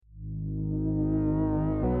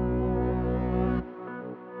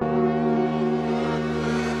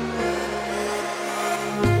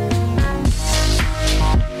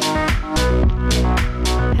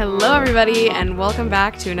everybody, and welcome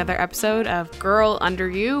back to another episode of Girl Under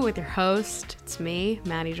You with your host. It's me,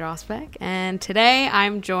 Maddie Drosbeck, and today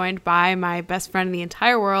I'm joined by my best friend in the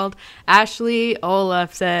entire world, Ashley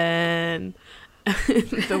Olafson,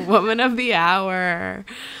 the woman of the hour.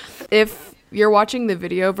 If you're watching the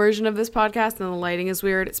video version of this podcast and the lighting is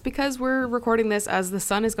weird, it's because we're recording this as the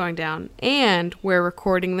sun is going down, and we're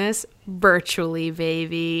recording this virtually,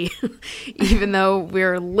 baby. Even though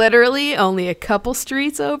we're literally only a couple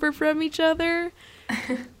streets over from each other,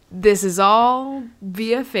 this is all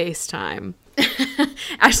via FaceTime.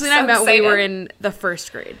 Ashley and I met when we were in the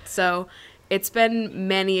first grade, so it's been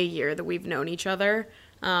many a year that we've known each other.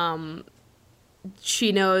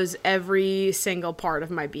 She knows every single part of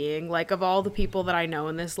my being. Like, of all the people that I know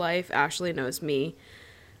in this life, Ashley knows me.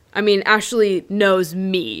 I mean, Ashley knows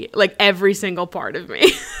me, like, every single part of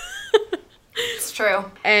me. It's true.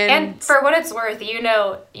 And for what it's worth, you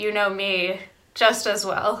know me just as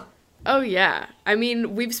well. Oh, yeah. I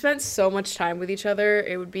mean, we've spent so much time with each other,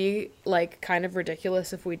 it would be, like, kind of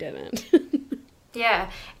ridiculous if we didn't. Yeah.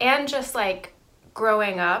 And just, like,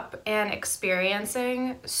 growing up and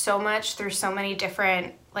experiencing so much through so many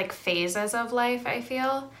different, like, phases of life, I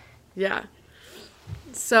feel. Yeah.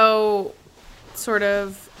 So, sort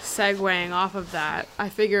of segueing off of that, I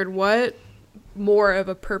figured what more of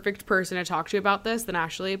a perfect person to talk to about this than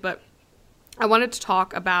Ashley, but I wanted to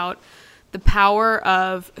talk about the power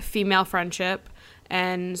of female friendship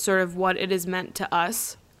and sort of what it has meant to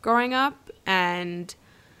us growing up, and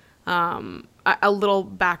a little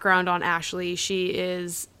background on Ashley. She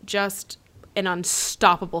is just an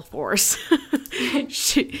unstoppable force.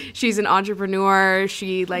 She's an entrepreneur.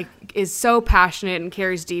 She is so passionate and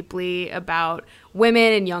cares deeply about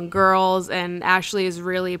women and young girls, and Ashley has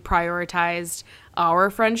really prioritized our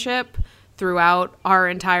friendship throughout our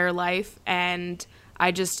entire life, and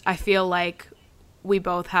I feel like we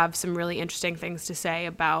both have some really interesting things to say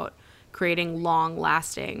about creating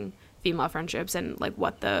long-lasting female friendships and like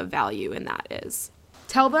what the value in that is.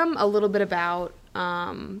 Tell them a little bit about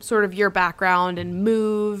sort of your background and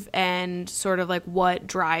move and sort of like what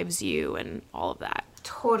drives you and all of that.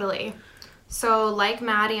 Totally. So like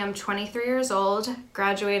Maddie, I'm 23 years old,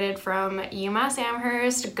 graduated from UMass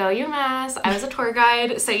Amherst. Go UMass. I was a tour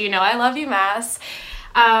guide, so you know I love UMass.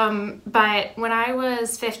 But when I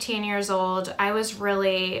was 15 years old, I was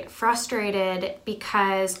really frustrated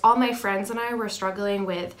because all my friends and I were struggling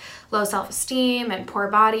with low self-esteem and poor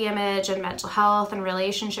body image and mental health and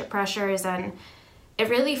relationship pressures, and it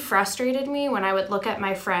really frustrated me when I would look at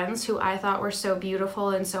my friends who I thought were so beautiful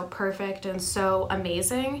and so perfect and so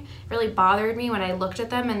amazing. It really bothered me when I looked at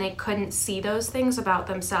them and they couldn't see those things about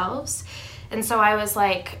themselves. And so I was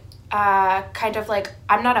like, kind of like,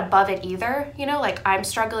 I'm not above it either, you know, like I'm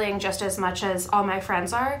struggling just as much as all my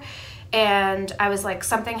friends are. And I was like,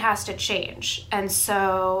 something has to change. And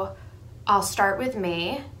so I'll start with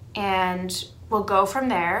me and we'll go from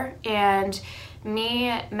there. And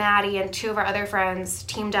me, Maddie, and two of our other friends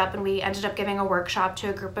teamed up, and we ended up giving a workshop to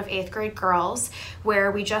a group of 8th grade girls where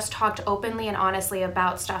we just talked openly and honestly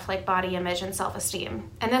about stuff like body image and self-esteem.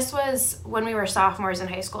 And this was when we were sophomores in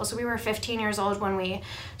high school. So we were 15 years old when we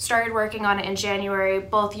started working on it in January.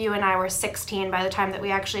 Both you and I were 16 by the time that we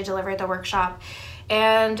actually delivered the workshop.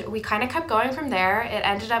 And we kind of kept going from there. It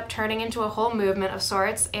ended up turning into a whole movement of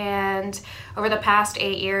sorts. And over the past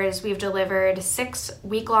 8 years, we've delivered 6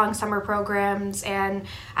 week-long summer programs. And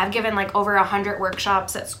I've given like over 100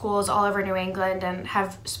 workshops at schools all over New England and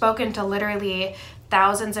have spoken to literally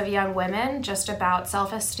thousands of young women just about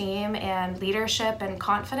self-esteem and leadership and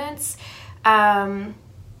confidence.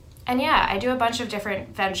 And yeah, I do a bunch of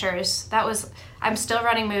different ventures. I'm still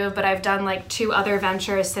running Move, but I've done like 2 other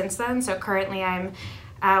ventures since then. So currently I'm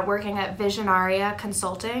working at Visionaria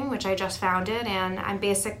Consulting, which I just founded, and I'm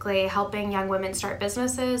basically helping young women start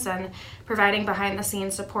businesses and providing behind the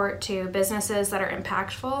scenes support to businesses that are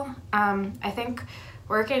impactful. I think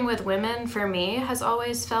working with women for me has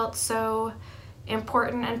always felt so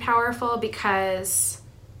important and powerful because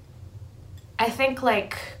I think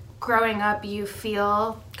like growing up, you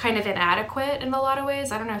feel kind of inadequate in a lot of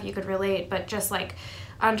ways. I don't know if you could relate, but just like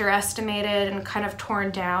underestimated and kind of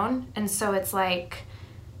torn down. And so it's like,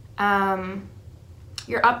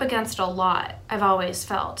 you're up against a lot, I've always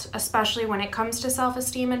felt, especially when it comes to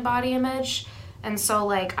self-esteem and body image. And so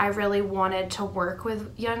like, I really wanted to work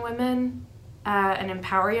with young women, and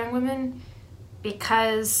empower young women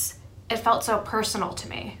because it felt so personal to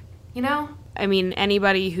me, you know? I mean,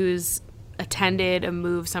 anybody who's attended a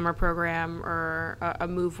Move summer program or a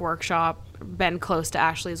Move workshop, been close to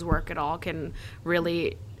Ashley's work at all, can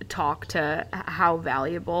really talk to how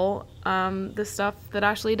valuable the stuff that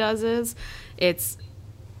Ashley does is.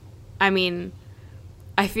 I mean,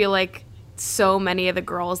 I feel like so many of the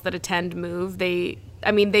girls that attend Move, they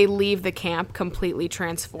leave the camp completely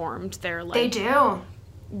transformed. They're like, they do.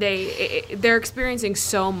 They're experiencing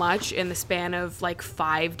so much in the span of like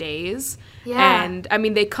 5 days. Yeah. And I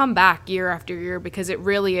mean, they come back year after year because it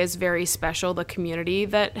really is very special, the community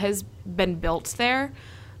that has been built there.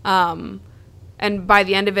 And by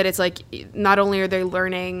the end of it, it's like not only are they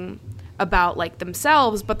learning about like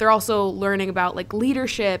themselves, but they're also learning about like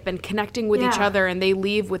leadership and connecting with each other, and they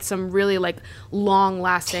leave with some really like long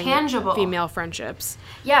lasting tangible female friendships.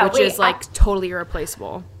 Yeah, which is like totally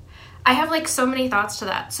irreplaceable. I have like so many thoughts to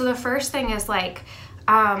that. So the first thing is like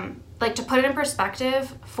to put it in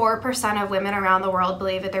perspective, 4% of women around the world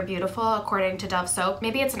believe that they're beautiful, according to Dove Soap.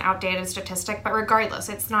 Maybe it's an outdated statistic, but regardless,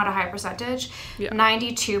 it's not a high percentage. Yeah.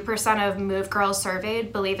 92% of Move girls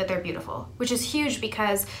surveyed believe that they're beautiful, which is huge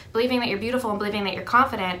because believing that you're beautiful and believing that you're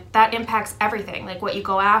confident, that impacts everything. Like what you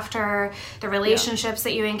go after, the relationships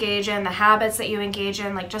that you engage in, the habits that you engage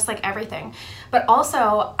in, like just like everything. But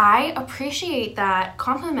also, I appreciate that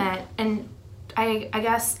compliment, and I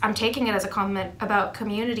guess I'm taking it as a compliment about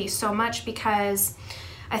community so much because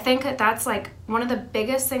I think that that's like one of the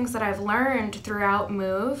biggest things that I've learned throughout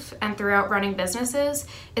Move and throughout running businesses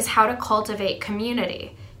is how to cultivate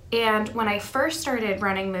community. And when I first started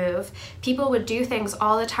running Move, people would do things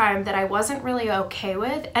all the time that I wasn't really okay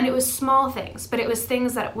with. And it was small things, but it was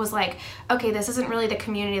things that was like, okay, this isn't really the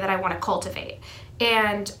community that I want to cultivate.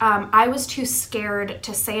 And I was too scared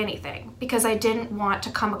to say anything because I didn't want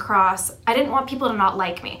to come across, I didn't want people to not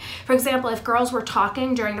like me. For example, if girls were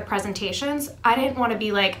talking during the presentations, I didn't want to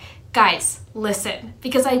be like, guys, listen,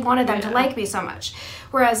 because I wanted them to like me so much.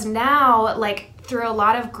 Whereas now, like through a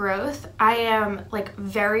lot of growth, I am like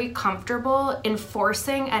very comfortable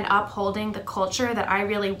enforcing and upholding the culture that I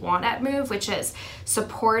really want at Move, which is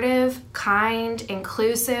supportive, kind,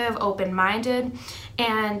 inclusive, open-minded.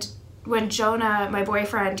 And when Jonah, my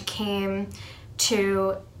boyfriend, came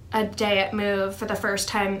to a day at Move for the first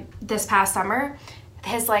time this past summer,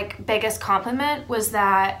 his like biggest compliment was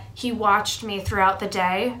that he watched me throughout the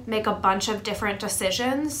day make a bunch of different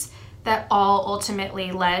decisions that all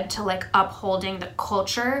ultimately led to like upholding the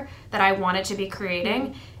culture that I wanted to be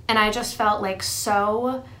creating. And I just felt like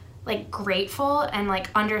so like grateful and like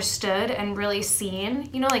understood and really seen,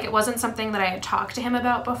 you know, like it wasn't something that I had talked to him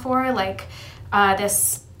about before, like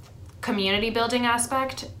this community building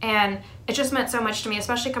aspect. And it just meant so much to me,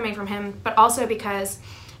 especially coming from him, but also because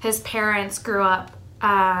his parents grew up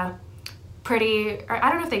pretty, or I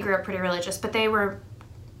don't know if they grew up pretty religious, but they were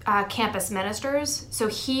campus ministers. So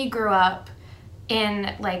he grew up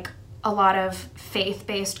in like a lot of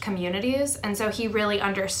faith-based communities, and so he really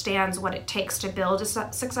understands what it takes to build a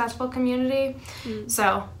successful community.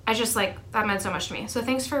 So I just like, that meant so much to me. So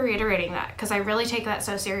thanks for reiterating that, because I really take that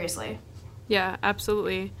so seriously. Yeah,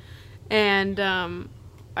 absolutely. And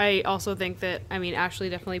I also think that, I mean, Ashley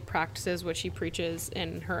definitely practices what she preaches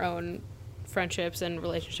in her own friendships and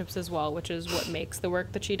relationships as well, which is what makes the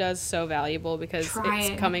work that she does so valuable, because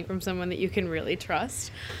it's coming from someone that you can really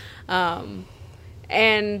trust.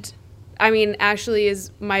 And I mean, Ashley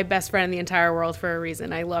is my best friend in the entire world for a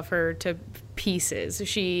reason. I love her to pieces.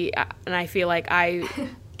 And I feel like I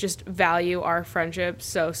just value our friendship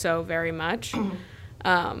so, so very much.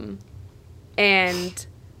 And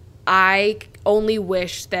I only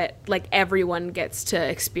wish that like everyone gets to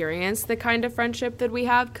experience the kind of friendship that we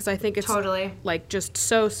have, because I think it's totally like just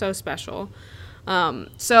so, so special.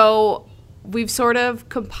 So we've sort of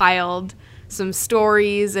compiled some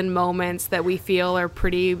stories and moments that we feel are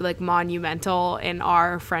pretty like monumental in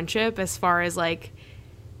our friendship, as far as like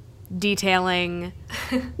detailing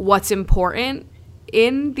what's important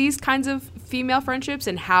in these kinds of female friendships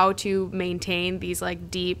and how to maintain these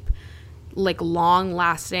like deep, like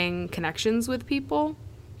long-lasting connections with people.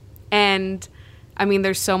 And I mean,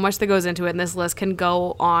 there's so much that goes into it, and this list can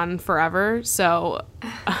go on forever. So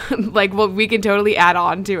like, well, we can totally add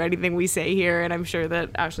on to anything we say here, and I'm sure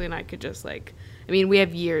that Ashley and I could just like, I mean, we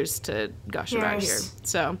have years to gush about here.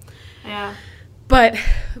 So yeah. But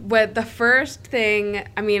what the first thing,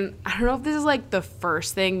 I mean, I don't know if this is like the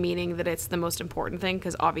first thing, meaning that it's the most important thing,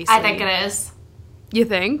 because obviously I think it is. You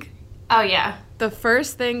think? Oh yeah. The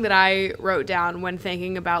first thing that I wrote down when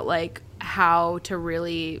thinking about like how to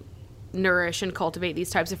really nourish and cultivate these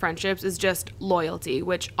types of friendships is just loyalty,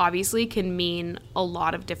 which obviously can mean a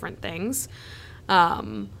lot of different things.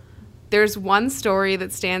 There's one story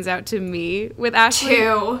that stands out to me with Ashley.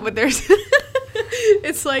 Two. But there's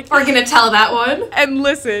it's like, we're gonna tell that one. And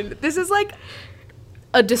listen, this is like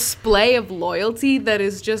a display of loyalty that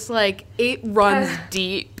is just like, it runs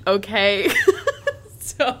deep, okay?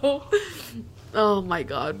 So Oh my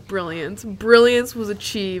god, brilliance. Brilliance was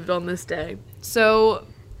achieved on this day. So,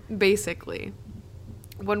 basically,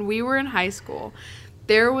 when we were in high school,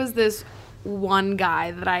 there was this one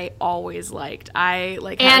guy that I always liked.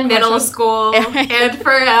 And middle school and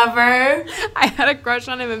forever. I had a crush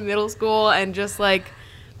on him in middle school and just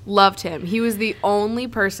loved him. He was the only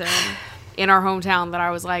person in our hometown that I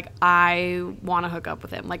was like, I want to hook up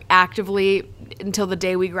with him. Actively until the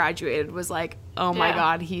day we graduated was like, oh my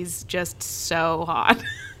god, he's just so hot.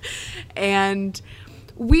 And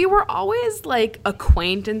we were always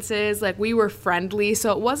acquaintances, we were friendly,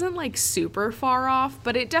 so it wasn't super far off,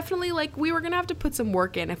 but it definitely we were gonna have to put some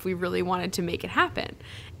work in if we really wanted to make it happen.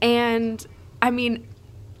 And I mean,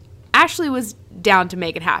 Ashley was down to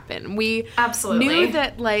make it happen. We absolutely knew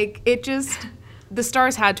that the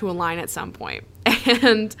stars had to align at some point.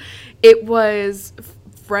 And it was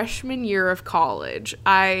freshman year of college.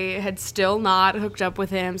 I had still not hooked up with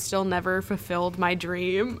him, still never fulfilled my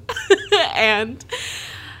dream. And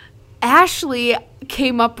Ashley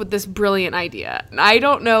came up with this brilliant idea. I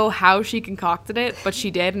don't know how she concocted it, but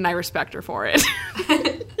she did, and I respect her for it.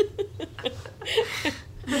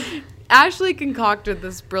 Ashley concocted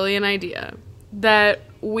this brilliant idea that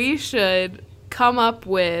we should come up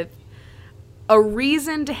with a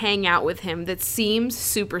reason to hang out with him that seems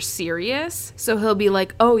super serious. So he'll be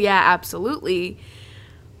like, oh yeah, absolutely.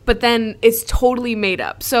 But then it's totally made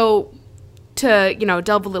up. So to,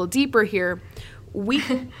 delve a little deeper here, we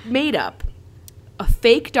made up a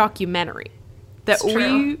fake documentary that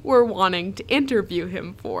we were wanting to interview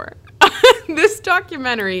him for. This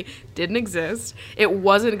documentary didn't exist. It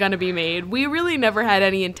wasn't going to be made. We really never had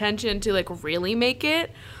any intention to really make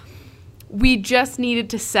it. We just needed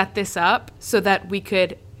to set this up so that we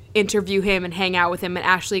could interview him and hang out with him, and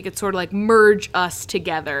Ashley could sort of merge us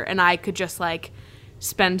together, and I could just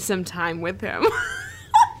spend some time with him.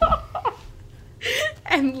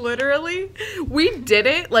 And literally, we did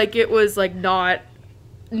it it was not.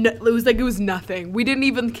 It was nothing. We didn't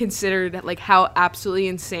even consider that how absolutely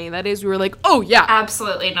insane that is. We were like, oh yeah,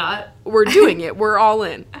 absolutely not. We're doing it. We're all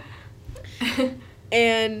in.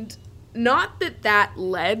 And not that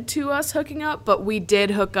led to us hooking up, but we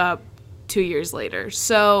did hook up 2 years later.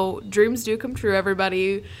 So dreams do come true,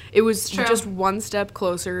 everybody. It was just one step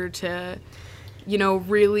closer to,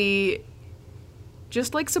 really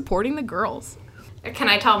just supporting the girls. Can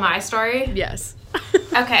I tell my story? Yes.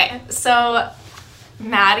 Okay, so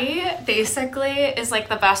Maddie basically is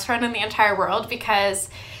the best friend in the entire world, because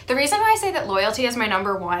the reason why I say that loyalty is my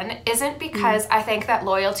number one isn't because I think that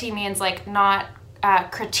loyalty means not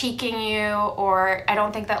critiquing you, or I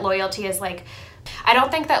don't think that loyalty is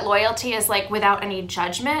without any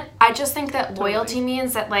judgment. I just think that loyalty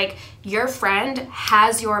means that your friend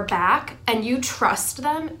has your back and you trust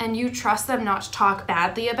them not to talk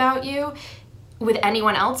badly about you with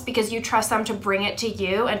anyone else, because you trust them to bring it to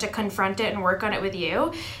you and to confront it and work on it with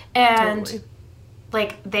you. And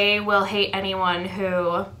they will hate anyone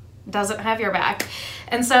who doesn't have your back.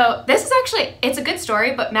 And so this is actually, it's a good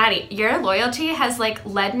story, but Maddie, your loyalty has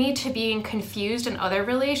led me to being confused in other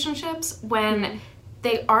relationships when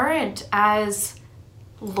they aren't as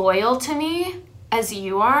loyal to me as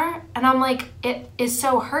you are. And I'm it is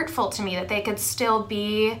so hurtful to me that they could still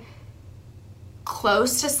be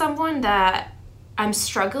close to someone that I'm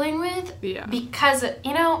struggling with. Yeah. Because,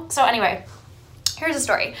 so anyway, here's a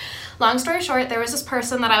story. Long story short, there was this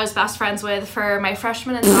person that I was best friends with for my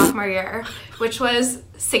freshman and sophomore year, which was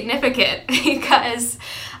significant because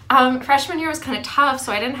freshman year was kind of tough,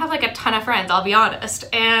 so I didn't have a ton of friends, I'll be honest.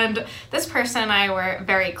 And this person and I were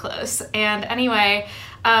very close. And anyway,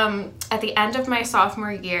 at the end of my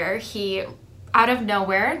sophomore year, he, out of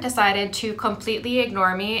nowhere, decided to completely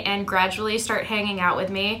ignore me and gradually start hanging out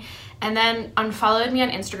with me. And then unfollowed me on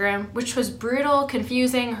Instagram, which was brutal,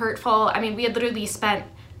 confusing, hurtful. I mean, we had literally spent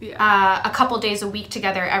a couple days a week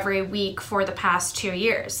together every week for the past 2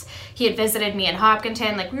 years. He had visited me in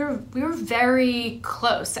Hopkinton. We were very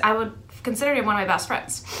close. I would consider him one of my best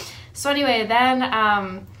friends. So anyway, then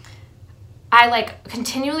I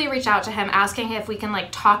continually reach out to him asking if we can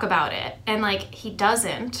talk about it. And he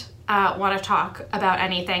doesn't want to talk about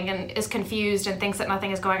anything and is confused and thinks that nothing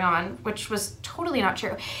is going on, which was totally not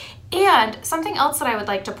true. And something else that I would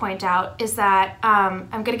like to point out is that I'm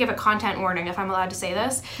going to give a content warning if I'm allowed to say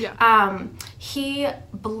this. Yeah. He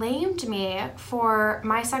blamed me for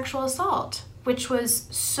my sexual assault, which was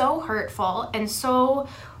so hurtful and so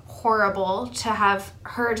horrible to have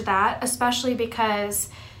heard that, especially because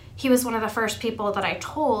he was one of the first people that I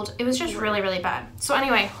told. It was just really, really bad. So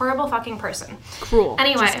anyway, horrible fucking person. Cruel.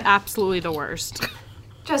 Anyway. Just absolutely the worst.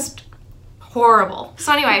 Just horrible.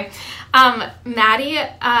 So anyway, Maddie,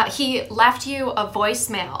 he left you a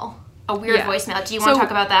voicemail. A weird voicemail. Do you want to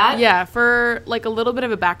talk about that? Yeah, for like a little bit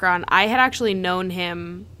of a background, I had actually known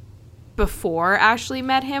him before Ashley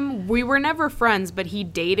met him. We were never friends, but he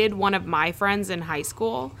dated one of my friends in high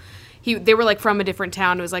school. They were like from a different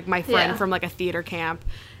town. It was like my friend from like a theater camp.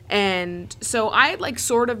 And so I had like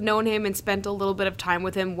sort of known him and spent a little bit of time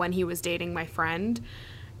with him when he was dating my friend.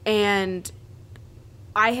 And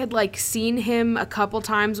I had like seen him a couple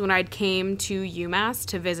times when I'd came to UMass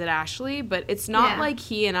to visit Ashley, but it's not like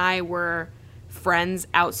he and I were friends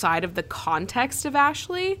outside of the context of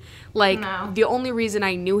Ashley. Like, the only reason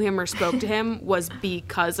I knew him or spoke to him was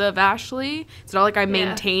because of Ashley. It's not like I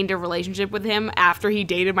maintained a relationship with him after he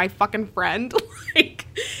dated my fucking friend. Like,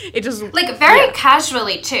 it just... Like, very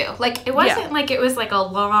casually, too. Like, it wasn't like it was like a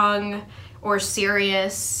long or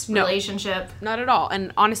serious relationship. Not at all.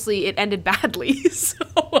 And honestly, it ended badly. So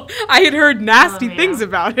I had heard nasty things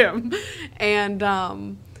about him.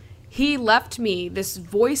 And he left me this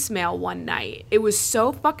voicemail one night. It was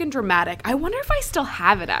so fucking dramatic. I wonder if I still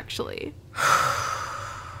have it, actually.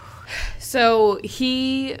 So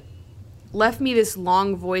he left me this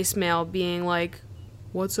long voicemail being like,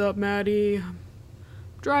 "What's up, Maddie? I'm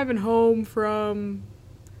driving home from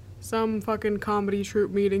some fucking comedy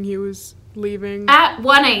troupe meeting he was leaving." At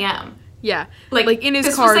 1 a.m. Yeah. Like in his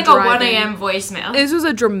this car was like driving. A 1 a.m. voicemail. This was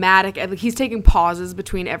a dramatic, like he's taking pauses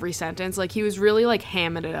between every sentence. Like he was really like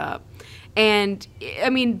hamming it up. And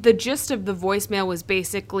I mean, the gist of the voicemail was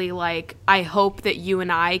basically like, I hope that you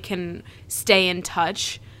and I can stay in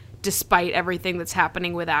touch despite everything that's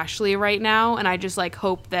happening with Ashley right now. And I just like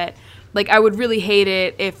hope that, like, I would really hate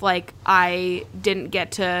it if like I didn't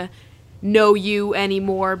get to know you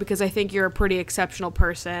anymore because I think you're a pretty exceptional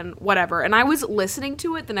person, whatever. And I was listening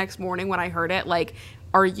to it the next morning when I heard it, like,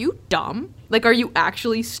 are you dumb? Like, are you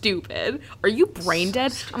actually stupid? Are you brain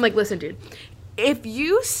dead? I'm like, listen, dude, if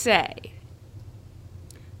you say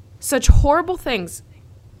such horrible things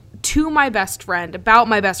to my best friend, about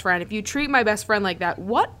my best friend, if you treat my best friend like that,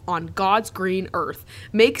 what on God's green earth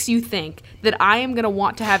makes you think that I am going to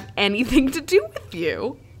want to have anything to do with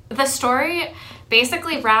you? The story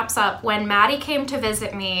basically wraps up when Maddie came to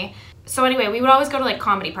visit me. So anyway, we would always go to like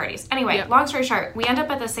comedy parties. Anyway, long story short, we end up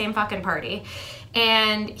at the same fucking party.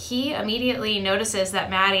 And he immediately notices that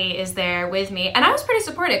Maddie is there with me. And I was pretty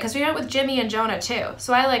supportive because we went with Jimmy and Jonah too.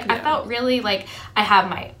 So I felt really like I have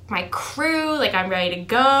my crew, like I'm ready to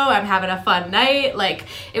go. I'm having a fun night. Like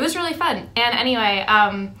it was really fun. And anyway,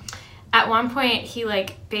 at one point he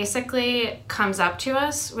like basically comes up to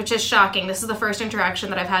us, which is shocking. This is the first interaction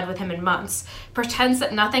that I've had with him in months. Pretends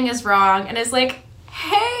that nothing is wrong and is like,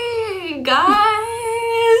 "Hey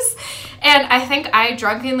guys." And I think I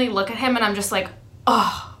drunkenly look at him and I'm just like,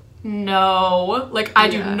 oh no, like I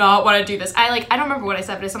do not want to do this. I don't remember what I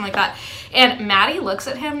said, but it's something like that. And Maddie looks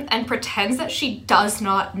at him and pretends that she does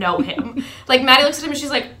not know him. Like Maddie looks at him and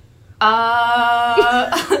she's like,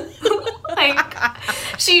 like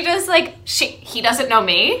she just like he doesn't know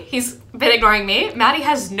me. He's been ignoring me. Maddie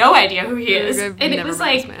has no idea who he is. And it was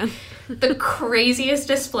like the craziest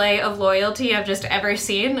display of loyalty I've just ever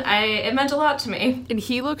seen. It meant a lot to me. And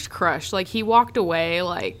he looked crushed. Like he walked away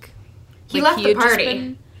like he left the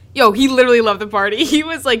party. He literally loved the party. He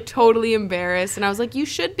was like totally embarrassed and I was like, you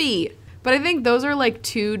should be. But I think those are like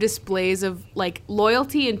two displays of like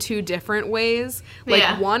loyalty in two different ways.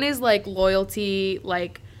 Like one is like loyalty,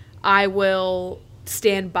 like I will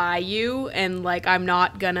stand by you and like I'm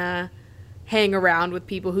not gonna hang around with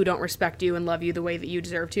people who don't respect you and love you the way that you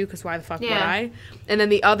deserve to, because why the fuck would I? And then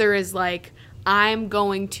the other is like, I'm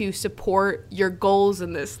going to support your goals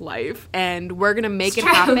in this life and we're gonna make it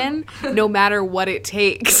happen no matter what it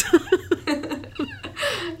takes.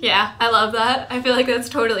 Yeah, I love that. I feel like that's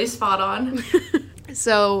totally spot on.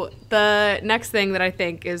 So the next thing that I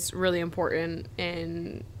think is really important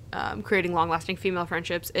in creating long-lasting female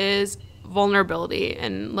friendships is vulnerability.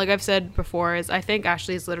 And like I've said before, is I think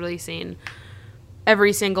Ashley's literally seen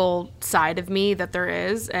every single side of me that there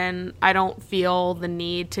is, and I don't feel the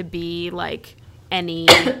need to be like any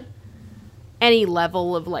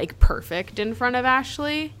level of like perfect in front of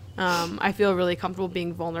Ashley. I feel really comfortable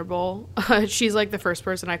being vulnerable. She's like the first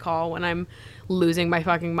person I call when I'm losing my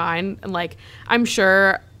fucking mind. And like, I'm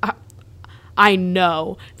sure, I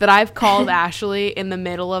know that I've called Ashley in the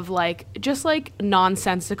middle of like, just like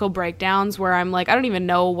nonsensical breakdowns where I'm like, I don't even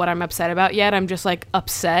know what I'm upset about yet. I'm just like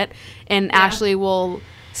upset. And Ashley will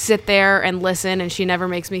sit there and listen, and she never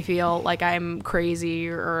makes me feel like I'm crazy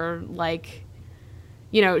or like,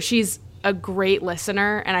 you know, she's a great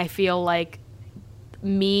listener. And I feel like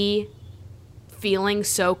me feeling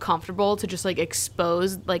so comfortable to just like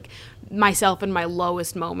expose like myself in my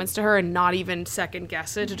lowest moments to her and not even second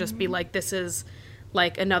guess it, to just be like, this is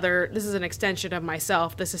an extension of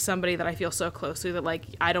myself. This is somebody that I feel so close to that like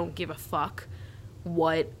I don't give a fuck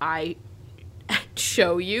what I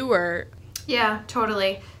show you. Or yeah,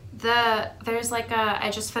 totally. There's like I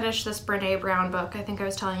just finished this Brene Brown book. I think I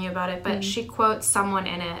was telling you about it, but she quotes someone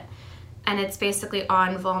in it, and it's basically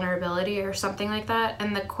on vulnerability or something like that.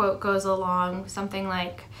 And the quote goes along something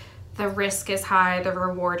like, the risk is high, the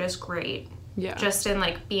reward is great. Yeah. Just in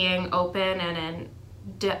like being open and in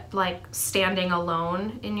like standing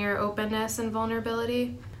alone in your openness and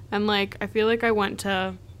vulnerability. And like I feel like I went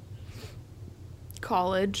to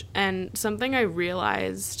college, and something I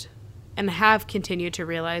realized and have continued to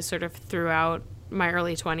realize sort of throughout my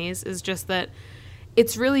early 20s is just that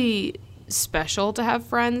it's really special to have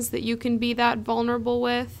friends that you can be that vulnerable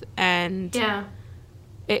with. And yeah,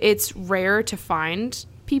 it's rare to find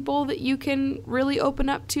people that you can really open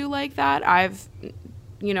up to like that. I've,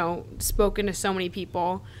 you know, spoken to so many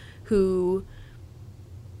people who,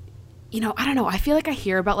 you know, I don't know, I feel like I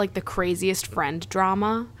hear about like the craziest friend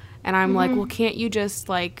drama, and I'm like, well, can't you just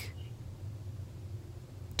like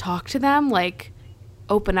talk to them, like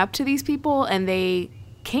open up to these people? And they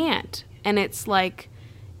can't. And it's like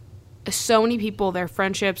so many people, their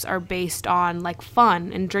friendships are based on like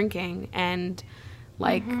fun and drinking and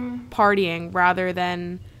like partying, rather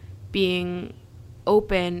than being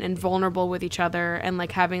open and vulnerable with each other and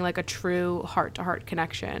like having like a true heart-to-heart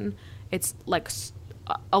connection. It's like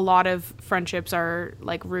a lot of friendships are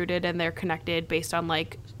like rooted and they're connected based on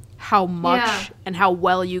like how much and how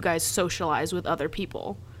well you guys socialize with other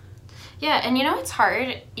people. Yeah, and you know, it's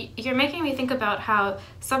hard. You're making me think about how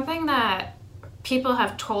something that people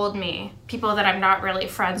have told me, people that I'm not really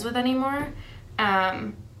friends with anymore,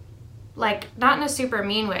 like, not in a super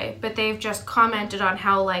mean way, but they've just commented on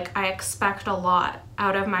how, like, I expect a lot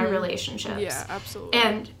out of my relationships. Yeah, absolutely.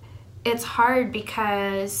 And it's hard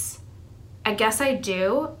because I guess I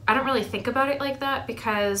do. I don't really think about it like that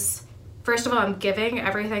because, first of all, I'm giving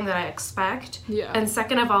everything that I expect. Yeah. And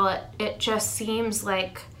second of all, it just seems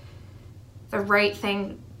like the right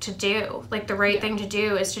thing to do. Like, the right thing to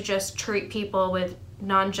do is to just treat people with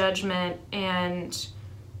non-judgment and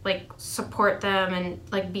like support them and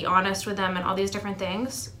like be honest with them and all these different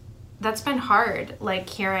things. That's been hard, like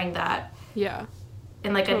hearing that. Yeah.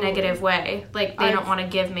 In like a negative way. Like they don't want to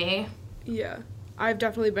give me. Yeah. I've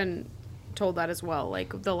definitely been told that as well.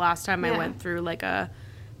 Like the last time I went through like a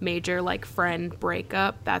major like friend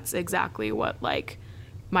breakup, that's exactly what like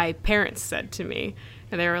my parents said to me.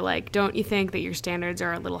 And they were like, don't you think that your standards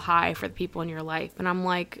are a little high for the people in your life? And I'm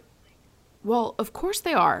like, well, of course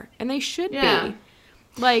they are. And they should be.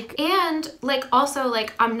 Like, and like also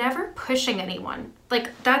like I'm never pushing anyone. Like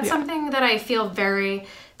that's something that I feel very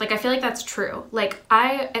like, I feel like that's true. Like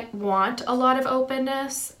I want a lot of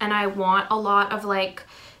openness and I want a lot of like,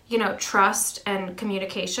 you know, trust and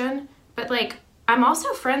communication, but like I'm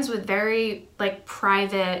also friends with very like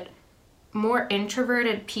private, more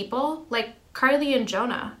introverted people like Carly and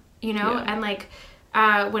Jonah, you know, and like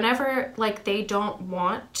whenever like they don't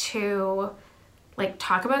want to like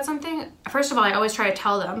talk about something, first of all, I always try to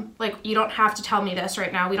tell them, like, you don't have to tell me this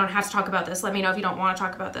right now. We don't have to talk about this. Let me know if you don't want to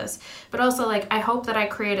talk about this. But also, like, I hope that I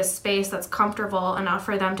create a space that's comfortable enough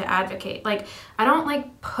for them to advocate. Like, I don't,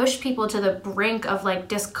 like, push people to the brink of, like,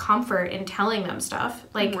 discomfort in telling them stuff.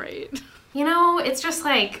 Like, you know, it's just,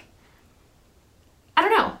 like, I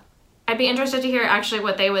don't know. I'd be interested to hear actually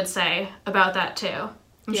what they would say about that, too.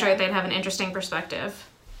 I'm sure they'd have an interesting perspective.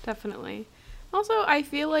 Definitely. Also, I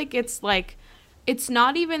feel like it's, like, it's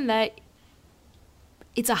not even that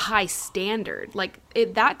it's a high standard. Like,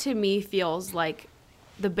 that to me feels like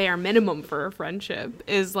the bare minimum for a friendship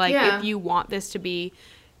is, like, if you want this to be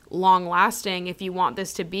long-lasting, if you want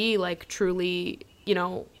this to be, like, truly, you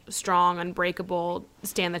know, strong, unbreakable,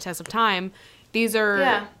 stand the test of time, these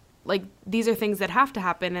are, like, these are things that have to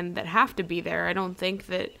happen and that have to be there. I don't think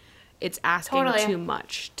that it's asking too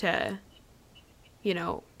much to, you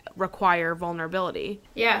know, require vulnerability.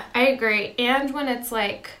 Yeah, I agree. And when it's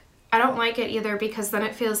like, I don't like it either because then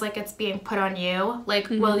it feels like it's being put on you. Like,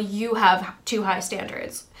 well, you have too high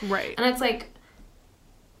standards. Right. And it's like,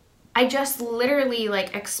 I just literally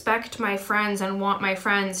like expect my friends and want my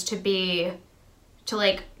friends to be, to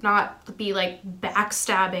like not be like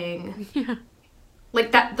backstabbing. Yeah.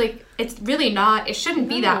 Like that, like, it's really not, it shouldn't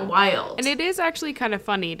be that wild. And it is actually kind of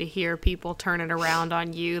funny to hear people turn it around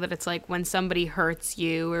on you, that it's like when somebody hurts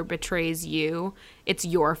you or betrays you, it's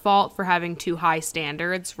your fault for having too high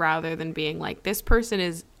standards rather than being like, this person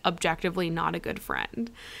is objectively not a good friend.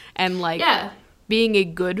 And like, being a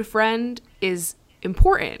good friend is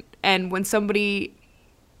important. And when somebody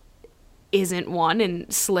isn't one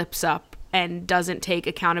and slips up and doesn't take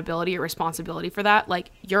accountability or responsibility for that,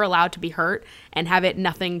 like, you're allowed to be hurt and have it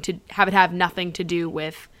have nothing to do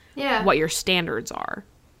with what your standards are.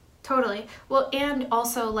 Totally. Well, and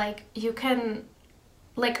also, like, you can,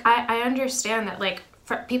 like, I understand that, like,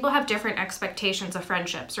 people have different expectations of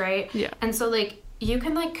friendships, right? Yeah. And so, like, you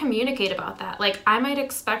can, like, communicate about that. Like, I might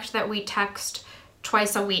expect that we text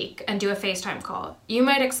twice a week and do a FaceTime call. You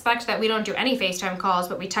might expect that we don't do any FaceTime calls,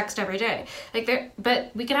 but we text every day. Like,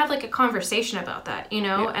 but we can have, like, a conversation about that, you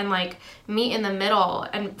know? Yeah. And, like, meet in the middle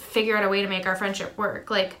and figure out a way to make our friendship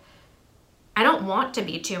work. Like, I don't want to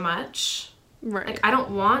be too much. Right. Like, I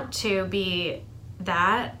don't want to be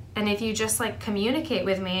that. And if you just, like, communicate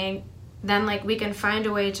with me, then, like, we can find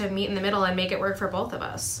a way to meet in the middle and make it work for both of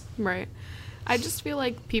us. Right. I just feel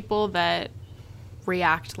like people that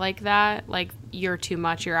react like that, like, you're too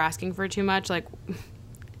much, you're asking for too much, like,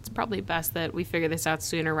 it's probably best that we figure this out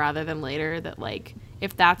sooner rather than later, that, like,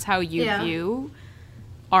 if that's how you view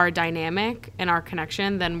our dynamic and our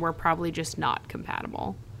connection, then we're probably just not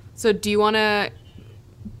compatible. So do you want to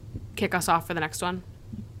kick us off for the next one?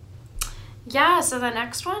 Yeah, so the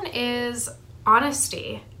next one is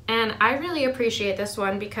honesty. And I really appreciate this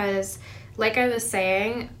one because, like I was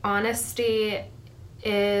saying, honesty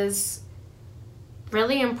is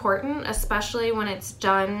really important, especially when it's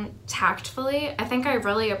done tactfully. I think I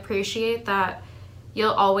really appreciate that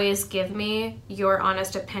you'll always give me your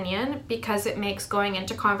honest opinion, because it makes going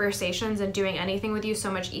into conversations and doing anything with you so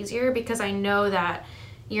much easier, because I know that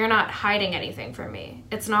you're not hiding anything from me.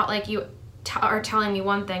 It's not like you are telling me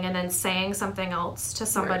one thing and then saying something else to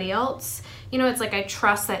somebody else. You know, it's like I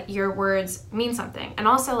trust that your words mean something. And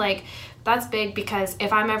also, like, that's big, because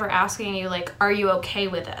if I'm ever asking you, like, are you okay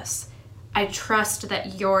with this? I trust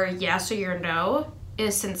that your yes or your no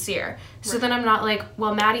is sincere. So then I'm not like,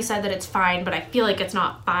 well, Maddie said that it's fine, but I feel like it's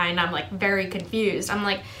not fine. I'm, like, very confused. I'm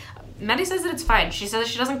like, Maddie says that it's fine. She says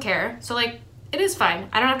she doesn't care. So, like, it is fine.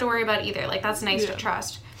 I don't have to worry about it either. Like, that's nice to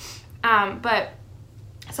trust. But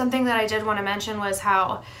something that I did want to mention was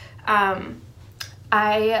how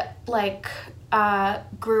I, like,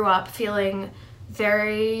 grew up feeling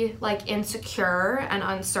very, like, insecure and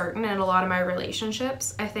uncertain in a lot of my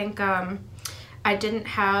relationships. I think I didn't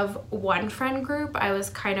have one friend group. I was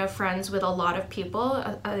kind of friends with a lot of people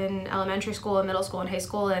in elementary school and middle school and high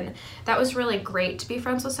school, and that was really great to be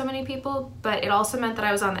friends with so many people, but it also meant that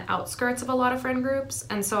I was on the outskirts of a lot of friend groups,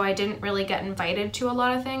 and so I didn't really get invited to a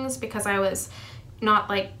lot of things because I was not,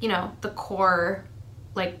 like, you know, the core,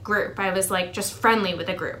 like, group. I was, like, just friendly with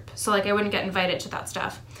a group, so, like, I wouldn't get invited to that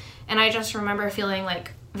stuff. And I just remember feeling,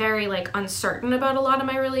 like, very, like, uncertain about a lot of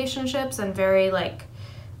my relationships and very, like,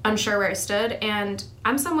 unsure where I stood. And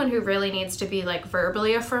I'm someone who really needs to be, like,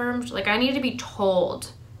 verbally affirmed. Like, I need to be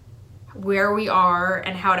told where we are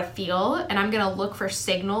and how to feel, and I'm gonna look for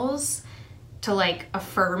signals to, like,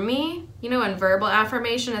 affirm me, you know. And verbal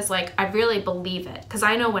affirmation is, like, I really believe it, because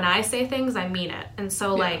I know when I say things, I mean it. And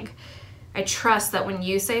so, like, I trust that when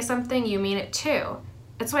you say something, you mean it too.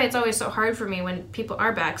 That's why it's always so hard for me when people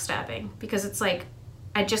are backstabbing, because it's like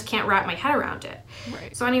I just can't wrap my head around it.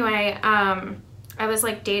 Right. So anyway, I was,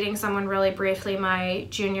 like, dating someone really briefly my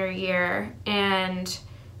junior year, and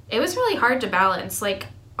it was really hard to balance, like,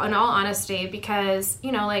 in all honesty, because,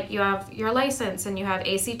 you know, like, you have your license and you have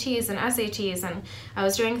ACTs and SATs, and I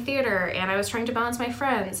was doing theater and I was trying to balance my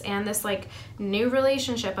friends and this, like, new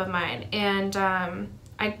relationship of mine. And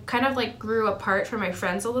I kind of, like, grew apart from my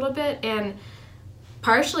friends a little bit, and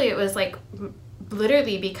partially it was, like,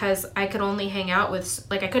 literally because I could only hang out with,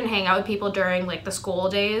 like, I couldn't hang out with people during, like, the school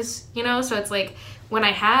days, you know. So it's like when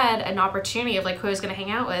I had an opportunity of, like, who I was going to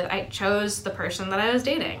hang out with, I chose the person that I was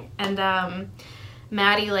dating. And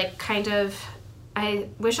Maddie, like, kind of, I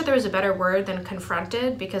wish that there was a better word than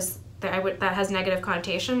confronted, because that has negative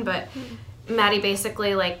connotation, but Maddie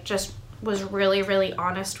basically, like, just was really, really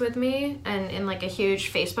honest with me, and in, like, a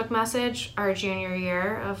huge Facebook message our junior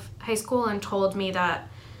year of high school, and told me that,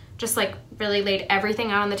 just, like, really laid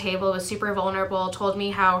everything out on the table, was super vulnerable, told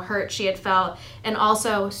me how hurt she had felt, and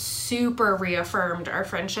also super reaffirmed our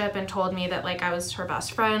friendship and told me that, like, I was her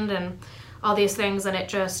best friend and all these things. And it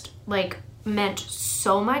just, like, meant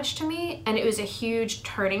so much to me, and it was a huge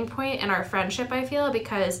turning point in our friendship, I feel,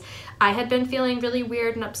 because I had been feeling really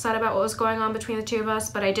weird and upset about what was going on between the two of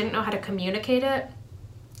us, but I didn't know how to communicate it,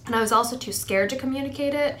 and I was also too scared to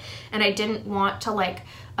communicate it, and I didn't want to, like,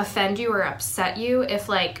 offend you or upset you if,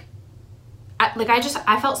 like,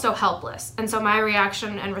 I felt so helpless. And so my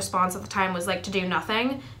reaction and response at the time was, like, to do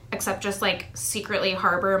nothing except just like secretly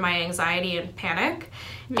harbor my anxiety and panic.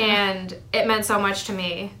 And it meant so much to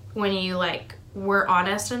me when you like were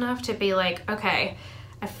honest enough to be like, okay,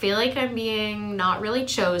 I feel like I'm being not really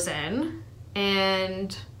chosen.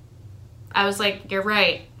 And I was like, you're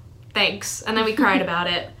right. Thanks. And then we cried about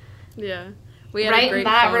it. Yeah. We had right a great in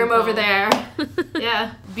that room call. over there.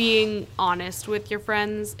 Yeah. Being honest with your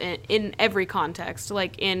friends in every context,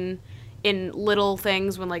 like in little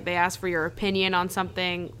things when like they ask for your opinion on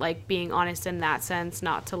something, like being honest in that sense,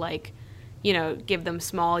 not to like, you know, give them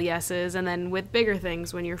small yeses. And then with bigger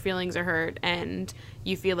things, when your feelings are hurt and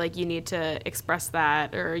you feel like you need to express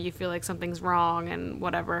that, or you feel like something's wrong and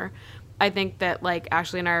whatever. I think that like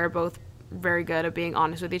Ashley and I are both very good at being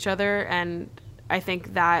honest with each other, and I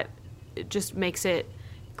think that it just makes it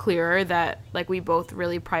clearer that like we both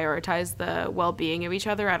really prioritize the well-being of each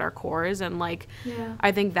other at our cores. And like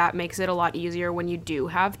I think that makes it a lot easier when you do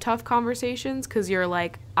have tough conversations, because you're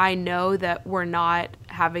like, I know that we're not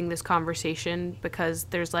having this conversation because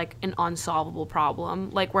there's like an unsolvable problem.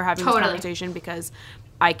 Like we're having this conversation because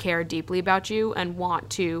I care deeply about you and want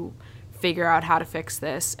to figure out how to fix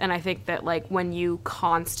this. And I think that like when you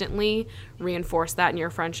constantly reinforce that in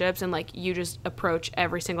your friendships and like you just approach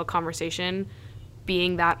every single conversation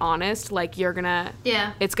being that honest, like you're gonna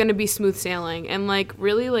it's gonna be smooth sailing. And like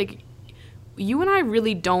really, like you and I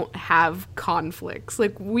really don't have conflicts.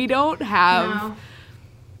 Like we don't have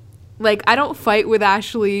like I don't fight with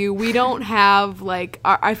Ashley. We don't have like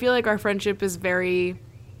I feel like our friendship is very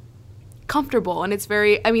comfortable, and it's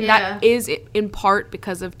very, I mean, that is in part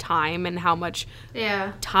because of time and how much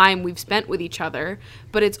time we've spent with each other,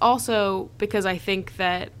 but it's also because I think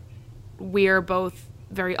that we're both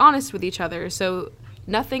very honest with each other, so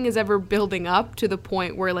nothing is ever building up to the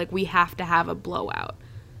point where like we have to have a blowout.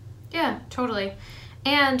 Yeah, totally.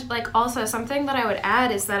 And like also something that I would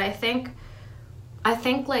add is that I think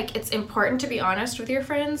like it's important to be honest with your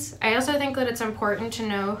friends. I also think that it's important to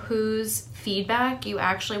know whose feedback you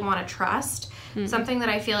actually want to trust. Something that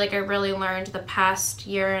I feel like I really learned the past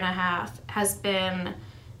year and a half has been,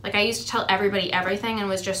 like I used to tell everybody everything and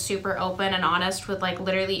was just super open and honest with like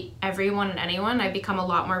literally everyone and anyone. I've become a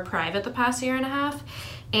lot more private the past year and a half.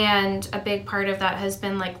 And a big part of that has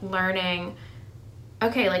been like learning,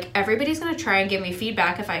 okay, like everybody's going to try and give me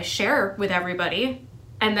feedback if I share with everybody.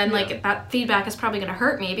 And then like that feedback is probably going to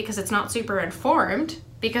hurt me because it's not super informed,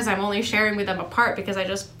 because I'm only sharing with them a part because I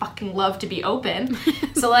just fucking love to be open.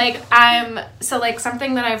 So like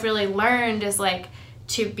something that I've really learned is like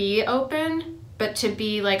to be open, but to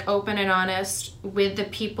be like open and honest with the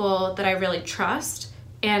people that I really trust,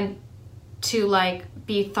 and to like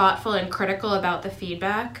be thoughtful and critical about the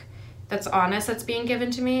feedback that's honest that's being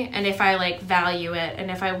given to me, and if I like value it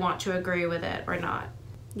and if I want to agree with it or not.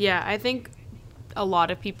 Yeah, I think a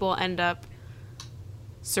lot of people end up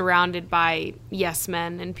surrounded by yes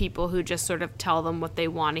men and people who just sort of tell them what they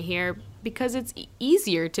want to hear, because it's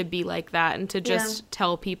easier to be like that and to just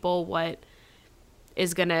tell people what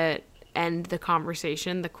is going to end the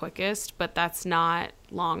conversation the quickest, but that's not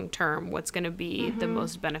long term what's going to be the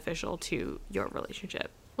most beneficial to your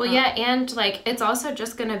relationship. Well, yeah, and like it's also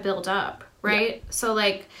just going to build up, right? Yeah. So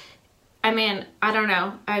like, I mean, I don't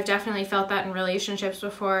know. I've definitely felt that in relationships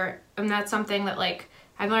before, and that's something that like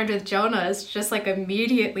I've learned with Jonah is just like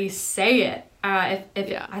immediately say it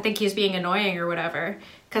if I think he's being annoying or whatever.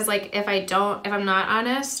 Because like if I'm not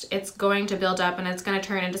honest, it's going to build up and it's going to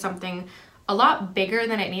turn into something a lot bigger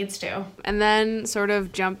than it needs to. And then sort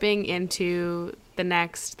of jumping into the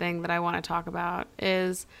next thing that I want to talk about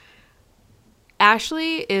is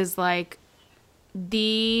Ashley is like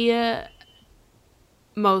the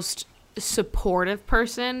most supportive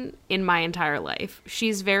person in my entire life.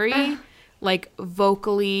 She's very like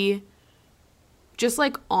vocally just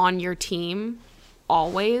like on your team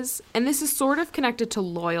always. And this is sort of connected to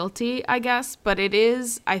loyalty, I guess, but it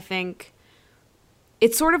is, I think,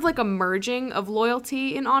 it's sort of like a merging of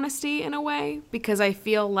loyalty and honesty in a way, because I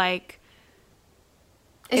feel like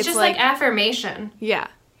it's just like affirmation. Yeah.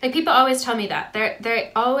 Like people always tell me that.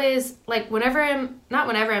 They're always like whenever I'm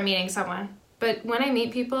meeting someone, but when I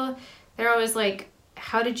meet people, they're always like,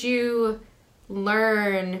 how did you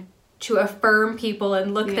learn to affirm people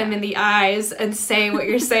and look them in the eyes and say what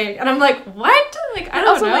you're saying? And I'm like, what? Like, I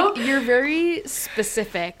don't know. Like, you're very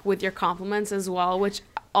specific with your compliments as well, which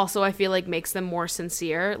also I feel like makes them more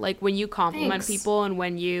sincere. Like when you compliment people and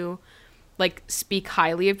when you like speak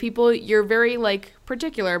highly of people, you're very like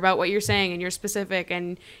particular about what you're saying and you're specific,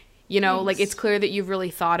 and you know, like it's clear that you've really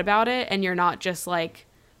thought about it and you're not just like,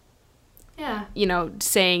 you know,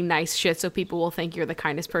 saying nice shit so people will think you're the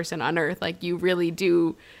kindest person on earth. Like you really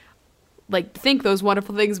do like think those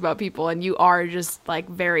wonderful things about people, and you are just like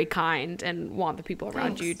very kind and want the people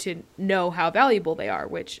around you to know how valuable they are,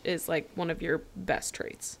 which is like one of your best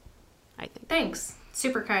traits, I think. Thanks.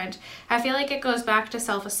 Super kind. I feel like it goes back to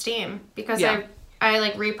self-esteem, because I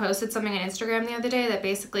like reposted something on Instagram the other day that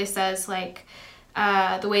basically says like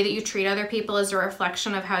the way that you treat other people is a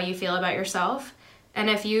reflection of how you feel about yourself. And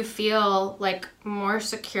if you feel like more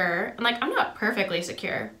secure, and like I'm not perfectly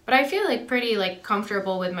secure, but I feel like pretty like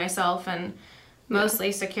comfortable with myself and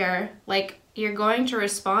mostly secure, like you're going to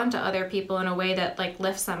respond to other people in a way that like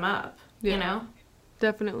lifts them up, you know?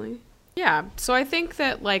 Definitely. Yeah. So I think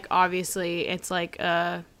that like obviously it's like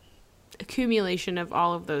a accumulation of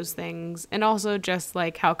all of those things, and also just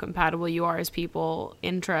like how compatible you are as people,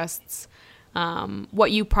 interests,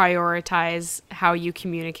 what you prioritize, how you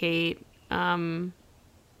communicate, that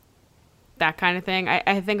kind of thing.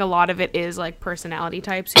 I think a lot of it is like personality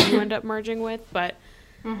types who you end up merging with, but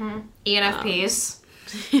ENFPs.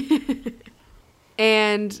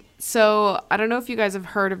 And so I don't know if you guys have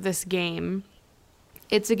heard of this game.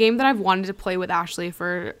 It's a game that I've wanted to play with Ashley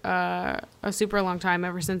for a super long time,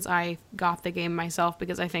 ever since I got the game myself,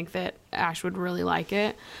 because I think that Ash would really like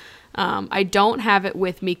it. I don't have it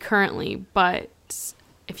with me currently, but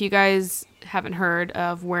if you guys haven't heard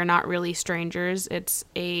of We're Not Really Strangers, it's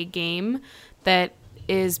a game that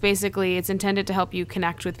is basically, it's intended to help you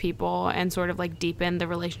connect with people and sort of like deepen the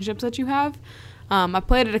relationships that you have. I've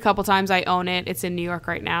played it a couple times. I own it. It's in New York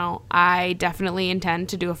right now. I definitely intend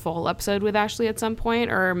to do a full episode with Ashley at some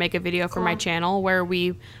point, or make a video for my channel where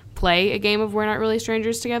we play a game of We're Not Really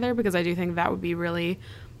Strangers together, because I do think that would be really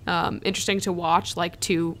interesting to watch, like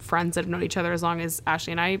two friends that have known each other as long as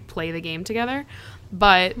Ashley and I play the game together.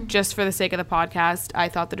 But just for the sake of the podcast, I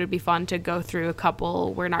thought that it would be fun to go through a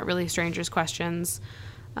couple We're Not Really Strangers questions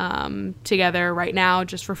together right now,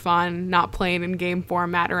 just for fun, not playing in game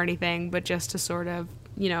format or anything, but just to sort of,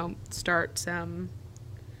 you know, start some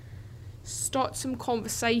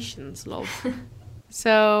conversations, love.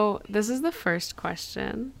 So this is the first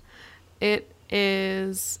question. It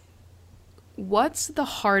is, what's the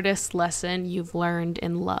hardest lesson you've learned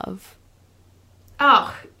in love?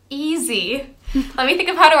 Oh, easy. Let me think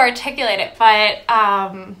of how to articulate it, but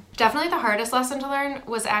definitely the hardest lesson to learn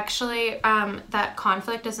was actually that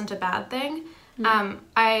conflict isn't a bad thing.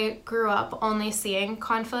 I grew up only seeing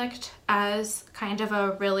conflict as kind of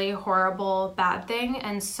a really horrible bad thing,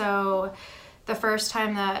 and so the first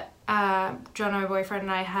time that Jonah, my boyfriend,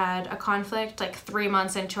 and I had a conflict, like 3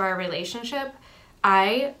 months into our relationship,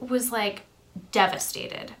 I was like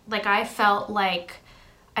devastated. Like I felt like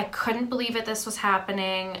I couldn't believe it, this was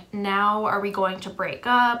happening. Now are we going to break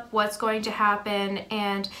up? What's going to happen?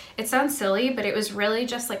 And it sounds silly, but it was really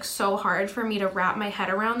just like so hard for me to wrap my head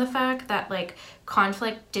around the fact that like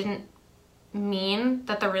conflict didn't mean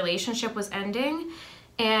that the relationship was ending.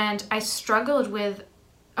 And I struggled with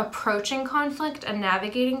approaching conflict and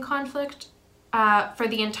navigating conflict for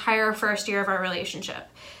the entire first year of our relationship.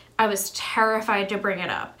 I was terrified to bring it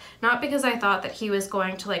up. Not because I thought that he was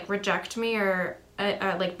going to like reject me or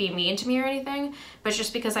like be mean to me or anything, but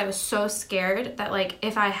just because I was so scared that like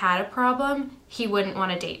if I had a problem, he wouldn't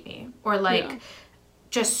want to date me, or like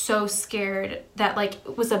just so scared that like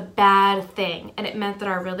it was a bad thing and it meant that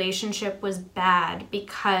our relationship was bad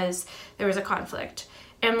because there was a conflict.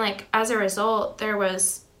 And like as a result, there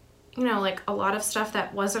was, you know, like a lot of stuff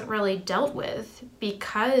that wasn't really dealt with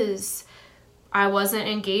because I wasn't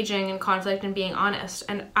engaging in conflict and being honest.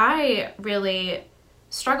 And I really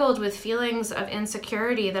struggled with feelings of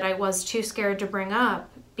insecurity that I was too scared to bring up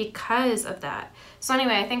because of that. So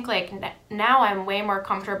anyway, I think like now I'm way more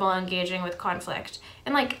comfortable engaging with conflict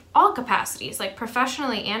in like all capacities, like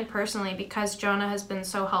professionally and personally, because Jonah has been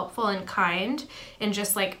so helpful and kind in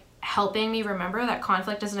just like helping me remember that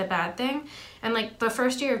conflict isn't a bad thing. And like the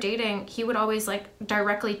first year of dating, he would always like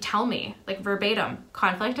directly tell me like verbatim,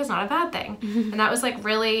 conflict is not a bad thing. And that was like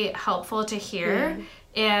really helpful to hear.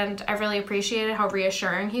 And I really appreciated how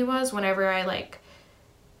reassuring he was whenever I like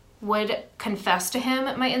would confess to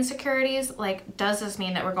him my insecurities. Like, does this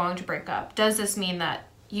mean that we're going to break up? Does this mean that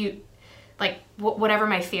you, like, whatever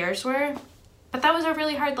my fears were? But that was a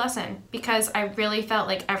really hard lesson because I really felt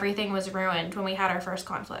like everything was ruined when we had our first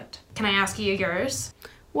conflict. Can I ask you yours?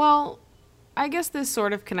 Well, I guess this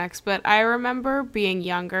sort of connects, but I remember being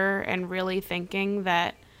younger and really thinking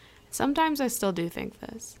that, sometimes I still do think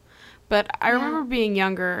this, but I remember being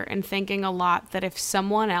younger and thinking a lot that if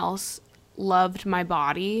someone else loved my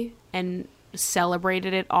body and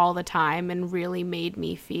celebrated it all the time and really made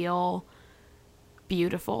me feel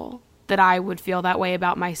beautiful, that I would feel that way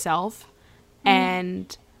about myself.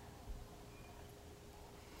 And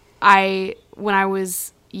when I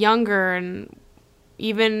was younger, and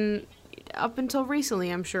even up until recently,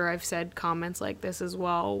 I'm sure I've said comments like this as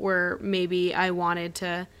well, where maybe I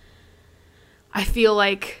feel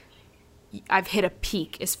like I've hit a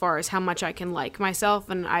peak as far as how much I can like myself,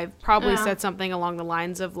 and I've probably said something along the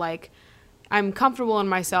lines of like, I'm comfortable in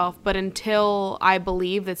myself, but until I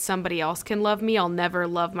believe that somebody else can love me, I'll never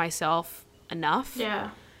love myself enough. Yeah.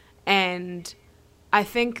 And I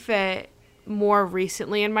think that more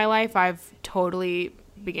recently in my life, I've totally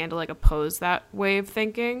began to like oppose that way of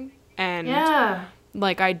thinking. And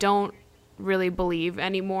like, I don't really believe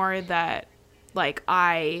anymore that like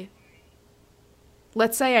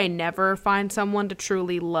let's say I never find someone to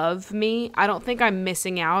truly love me. I don't think I'm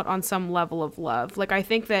missing out on some level of love. Like, I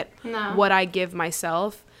think that what I give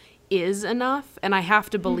myself is enough, and I have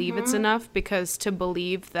to believe it's enough, because to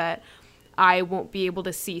believe that I won't be able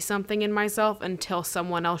to see something in myself until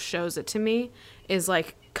someone else shows it to me is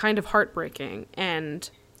like kind of heartbreaking. And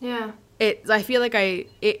I feel like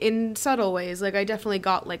in subtle ways, like I definitely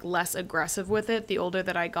got like less aggressive with it the older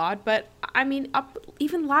that I got. But I mean,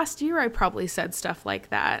 even last year, I probably said stuff like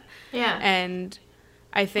that. Yeah. And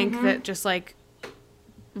I think that just like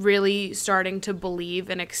really starting to believe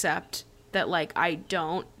and accept that like I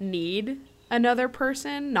don't need another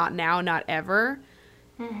person, not now, not ever,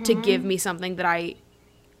 to give me something that I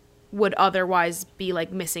would otherwise be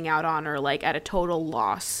like missing out on, or like at a total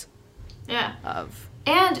loss of.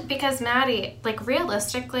 And because, Maddie, like,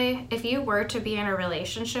 realistically, if you were to be in a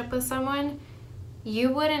relationship with someone,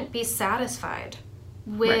 you wouldn't be satisfied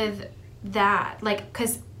with that. Like,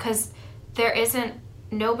 because there isn't,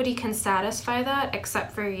 nobody can satisfy that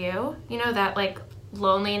except for you. You know, that, like,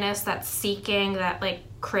 loneliness, that seeking, that, like,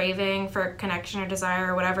 craving for connection or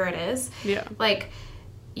desire or whatever it is. Yeah. Like,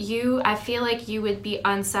 I feel like you would be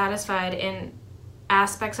unsatisfied in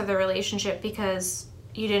aspects of the relationship because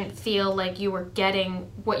you didn't feel like you were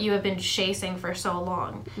getting what you have been chasing for so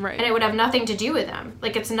long. Right. And it would have nothing to do with them.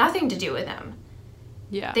 Like, it's nothing to do with them.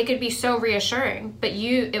 Yeah. They could be so reassuring, but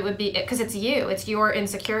it would be, because it's you. It's your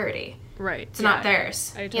insecurity. Right. It's not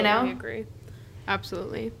theirs. I totally agree.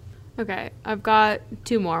 Absolutely. Okay, I've got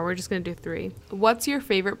 2 more. We're just going to do 3. What's your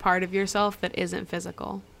favorite part of yourself that isn't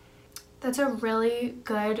physical? That's a really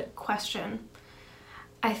good question.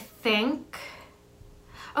 I think...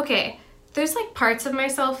 Okay, there's, like, parts of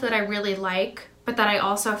myself that I really like, but that I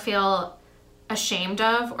also feel ashamed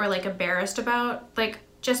of or, like, embarrassed about, like,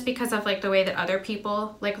 just because of, like, the way that other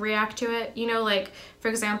people, like, react to it. You know, like, for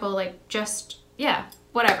example, like, just,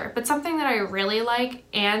 whatever. But something that I really like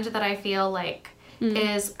and that I feel like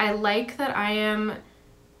is I like that I am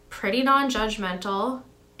pretty non-judgmental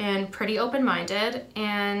and pretty open-minded,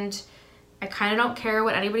 and I kind of don't care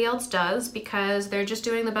what anybody else does because they're just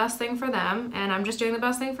doing the best thing for them, and I'm just doing the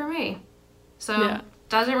best thing for me. So,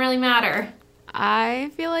 doesn't really matter.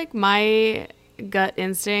 I feel like my gut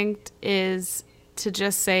instinct is to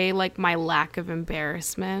just say, like, my lack of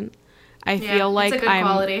embarrassment. I feel like it's a good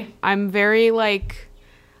quality. I'm very, like,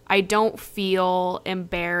 I don't feel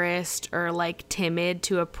embarrassed or, like, timid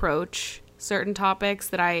to approach certain topics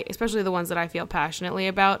that especially the ones that I feel passionately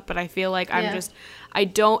about, but I feel like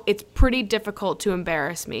it's pretty difficult to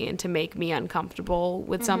embarrass me and to make me uncomfortable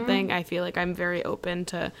with something. I feel like I'm very open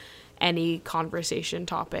to any conversation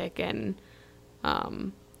topic, and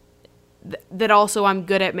that also I'm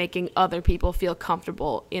good at making other people feel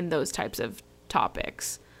comfortable in those types of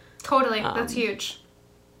topics. Totally. That's huge.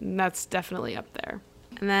 That's definitely up there.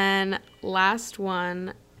 And then last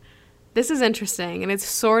one, this is interesting, and it's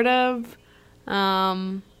sort of,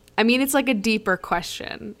 I mean, it's like a deeper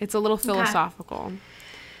question. It's a little philosophical.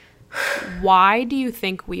 Why do you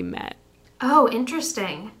think we met? Oh,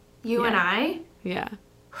 interesting. You and I? Yeah.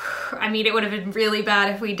 I mean, it would have been really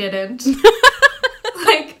bad if we didn't.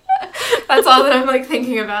 Like, that's all that I'm, like,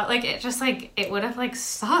 thinking about. Like, it just, like, it would have, like,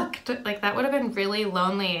 sucked. Like, that would have been really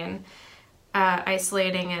lonely and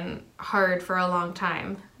isolating and hard for a long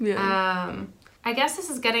time. Yeah. I guess this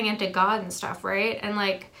is getting into God and stuff, right? And,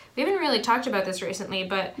 like, we haven't really talked about this recently,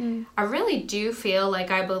 but I really do feel like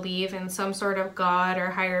I believe in some sort of God or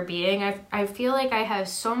higher being. I feel like I have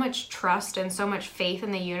so much trust and so much faith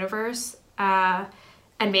in the universe,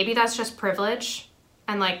 and maybe that's just privilege,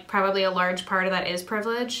 and, like, probably a large part of that is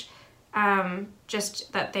privilege,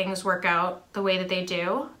 just that things work out the way that they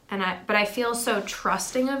do. But I feel so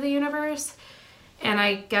trusting of the universe, and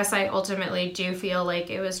I guess I ultimately do feel like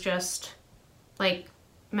it was just, like,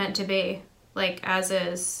 meant to be, like, as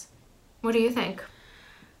is. What do you think?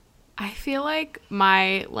 I feel like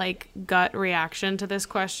my, like, gut reaction to this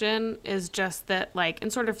question is just that, like,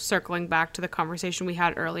 and sort of circling back to the conversation we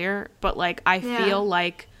had earlier, but, like, I feel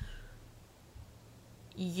like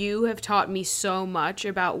you have taught me so much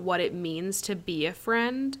about what it means to be a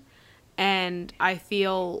friend. And I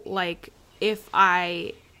feel like if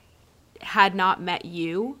I had not met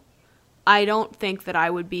you, I don't think that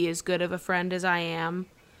I would be as good of a friend as I am.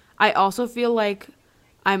 I also feel like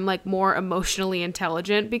I'm like more emotionally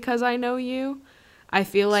intelligent because I know you. I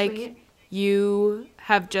feel like you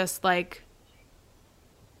have just like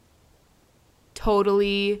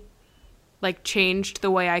totally like changed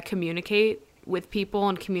the way I communicate with people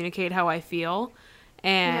and communicate how I feel.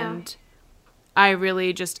 And I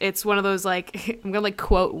really just, it's one of those like, I'm gonna like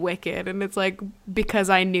quote Wicked, and it's like, because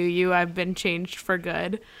I knew you, I've been changed for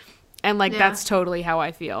good. And like, that's totally how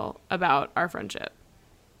I feel about our friendship.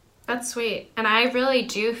 That's sweet. And I really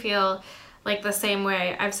do feel like the same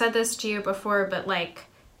way. I've said this to you before, but like,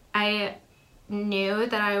 I knew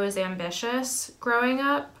that I was ambitious growing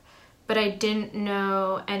up, but I didn't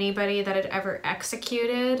know anybody that had ever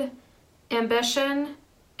executed ambition.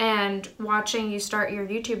 And watching you start your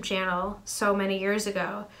YouTube channel so many years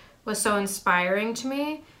ago was so inspiring to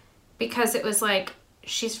me, because it was like,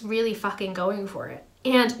 she's really fucking going for it.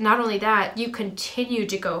 And not only that, you continued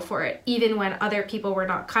to go for it, even when other people were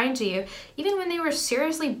not kind to you, even when they were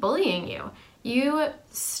seriously bullying you. You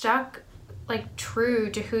stuck like true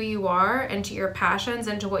to who you are and to your passions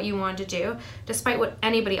and to what you wanted to do, despite what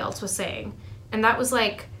anybody else was saying. And that was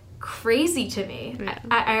like crazy to me.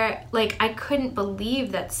 Yeah. I couldn't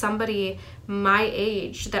believe that somebody my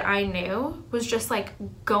age that I knew was just like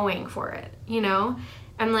going for it, you know?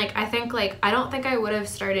 And like, I think like, I don't think I would have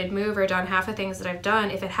started Move or done half the things that I've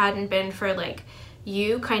done if it hadn't been for like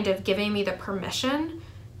you kind of giving me the permission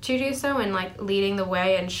to do so, and like leading the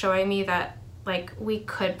way and showing me that like we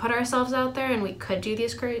could put ourselves out there and we could do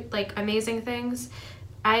these great, like amazing things.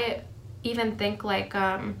 I even think like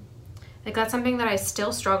that's something that I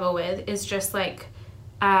still struggle with, is just like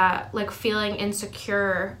feeling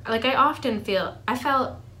insecure. Like I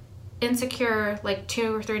felt insecure like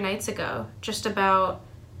 2 or 3 nights ago, just about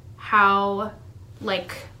how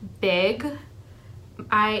like big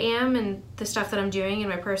I am and the stuff that I'm doing and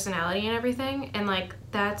my personality and everything. And like,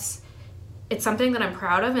 it's something that I'm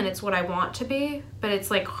proud of and it's what I want to be, but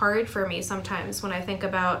it's like hard for me sometimes when I think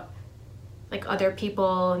about like other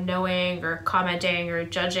people knowing or commenting or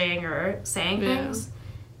judging or saying things.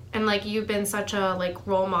 And like, you've been such a like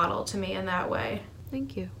role model to me in that way.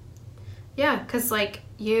 Thank you. Yeah, because like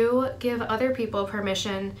you give other people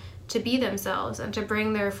permission to be themselves and to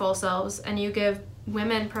bring their full selves, and you give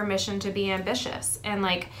women permission to be ambitious and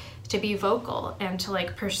like to be vocal and to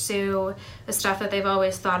like pursue the stuff that they've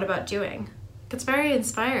always thought about doing. It's very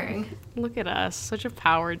inspiring. Look at us, such a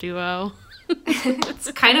power duo. It's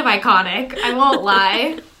kind of iconic, I won't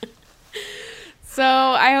lie. So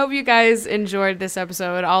I hope you guys enjoyed this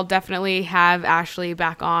episode. I'll definitely have Ashley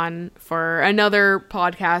back on for another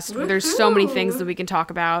podcast. Woo-hoo! There's so many things that we can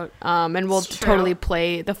talk about. And we'll totally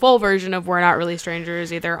play the full version of We're Not Really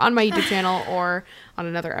Strangers, either on my YouTube channel or on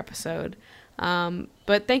another episode.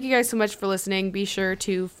 But thank you guys so much for listening. Be sure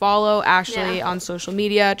to follow Ashley on social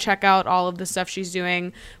media. Check out all of the stuff she's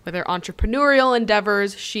doing with her entrepreneurial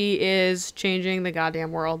endeavors. She is changing the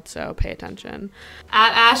goddamn world, so pay attention.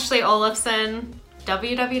 At Ashley Olafson,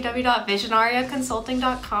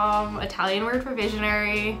 www.visionariaconsulting.com, Italian word for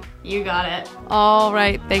visionary. You got it. All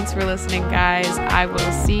right. Thanks for listening, guys. I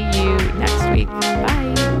will see you next week.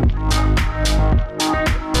 Bye.